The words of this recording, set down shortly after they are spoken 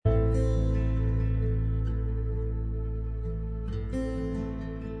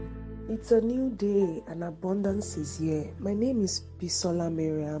It's a new day and abundance is here. My name is Bisola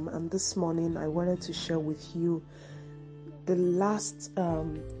Miriam, and this morning I wanted to share with you the last,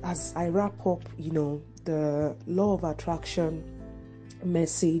 as I wrap up, the law of attraction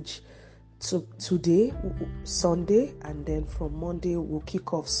message to today, Sunday, and then from Monday we'll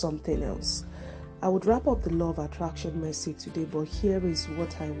kick off something else. I would wrap up the law of attraction message today, but here is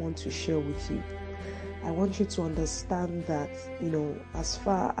what I want to share with you. I want you to understand that, as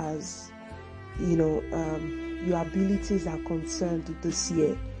far as, your abilities are concerned this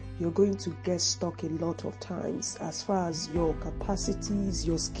year, you're going to get stuck a lot of times. As far as your capacities,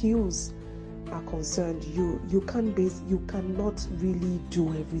 your skills are concerned, you cannot really do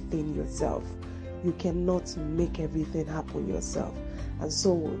everything yourself. You cannot make everything happen yourself. And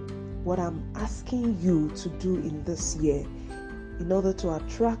so what I'm asking you to do in this year, in order to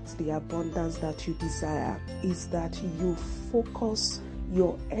attract the abundance that you desire, is that you focus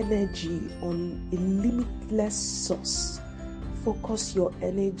your energy on a limitless source. Focus your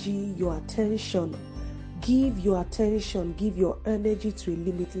energy, your attention. Give your energy to a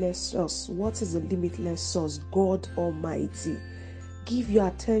limitless source. What is a limitless source? God Almighty. Give your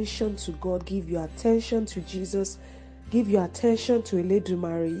attention to God. Give your attention to Jesus. Give your attention to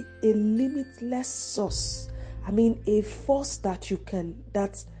Eledumare, a limitless source. A force that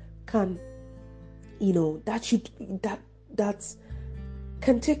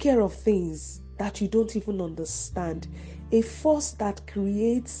can take care of things that you don't even understand. A force that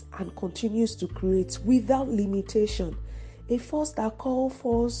creates and continues to create without limitation. A force that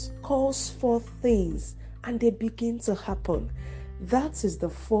calls forth things and they begin to happen. That is the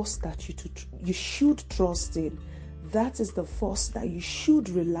force that you should trust in. That is the force that you should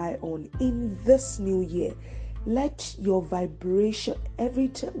rely on in this new year. Let your vibration, every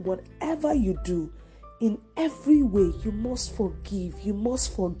time, whatever you do, in every way, you must forgive, you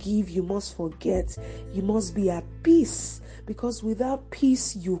must forget, you must be at peace, because without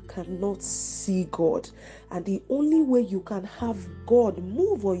peace, you cannot see God. And the only way you can have God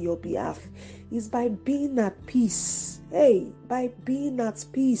move on your behalf is by being at peace. By being at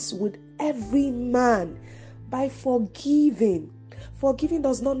peace with every man, by forgiving. Forgiving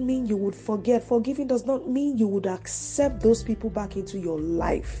does not mean you would forget. Forgiving does not mean you would accept those people back into your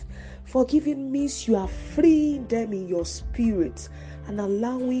life. Forgiving means you are freeing them in your spirit and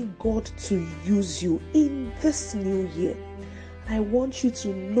allowing God to use you in this new year. I want you to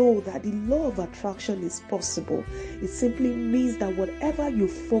know that the law of attraction is possible. It simply means that whatever you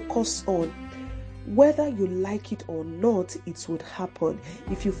focus on, whether you like it or not, it would happen.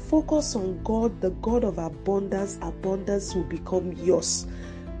 If you focus on God, the God of abundance, abundance will become yours.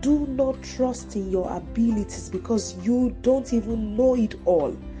 Do not trust in your abilities because you don't even know it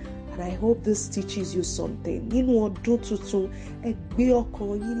all. And I hope this teaches you something. Nínú ọdún tuntun, ẹ gbé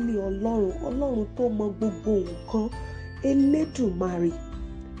ọkàn yín lé Ọlọ́run tó mọ gbogbo nǹkan, Elédùmarè.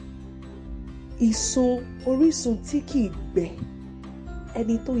 Orísun tí kìí gbẹ.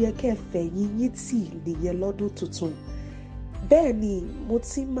 Ẹni tó yẹ kẹ́ fẹ̀yìn yín tì nìyẹn lọ́dún tuntun. Bẹ́ẹ̀ ni mo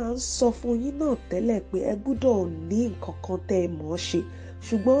ti máa ń sọ fún yín náà tẹ́lẹ̀ pé ẹ gbọ́dọ̀ ní nǹkan kan tẹ́ ẹ mọ̀ ṣe.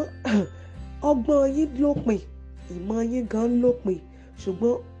 Ṣùgbọ́n ọgbọ́n yín lópin, ìmọ̀ yín gan lópin.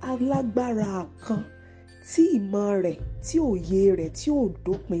 Ṣùgbọ́n alágbára kan tí ìmọ̀ rẹ̀, tí òye rẹ̀, tí ò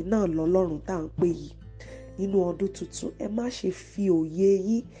dópin náà lọ́lọ́run tá à ń pè yìí. Nínú ọdún tuntun, ẹ má ṣe fi òye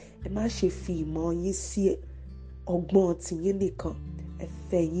yín, ẹ má ṣe fi ìmọ̀ yín sí ọgbọ́n tiyín nìkan. Ẹ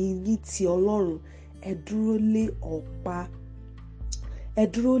fẹ̀yìn yín ti Ọlọ́run, ẹ dúró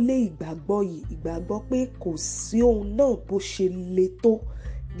lé ìgbàgbọ́ yìí, ìgbàgbọ́ pé kò sí ohun náà bó ṣe le tó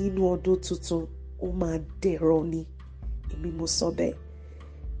nínú ọdún tuntun, ó máa dẹ̀rọ̀ ni. Èmi mo sọ bẹ́ẹ̀.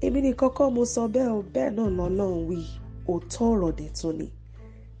 Èmi ní kọ́kọ́ mo sọ bẹ́ẹ̀ o, bẹ́ẹ̀ náà lọ́lọ́run wí, òótọ́ ọ̀rọ̀ dẹ̀ tún ni.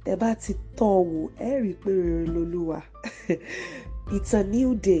 Tẹ́ bá ti tọ́ ọ wò, ẹ rí i pé rere lolúwa. It's a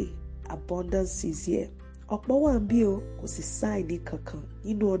new day, abundance is here. Ọ̀pọ̀ wà ń bí o, kò sì sáìní kankan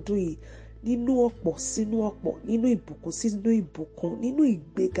nínú ọdún yìí, nínú ọ̀pọ̀ sínú ọ̀pọ̀, nínú ìbùkún sínú ìbùkún, nínú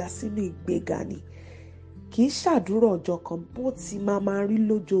ìgbéga sínú ìgbéga ni. Kì í ṣàdúrà ọjọ́ kan, bó ti máa rí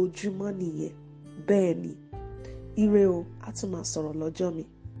lójoojúmọ́ nìyẹn. Bẹ́ẹ̀ ni, ire o, a tún máa sọ̀rọ̀ lọ́jọ́ mi.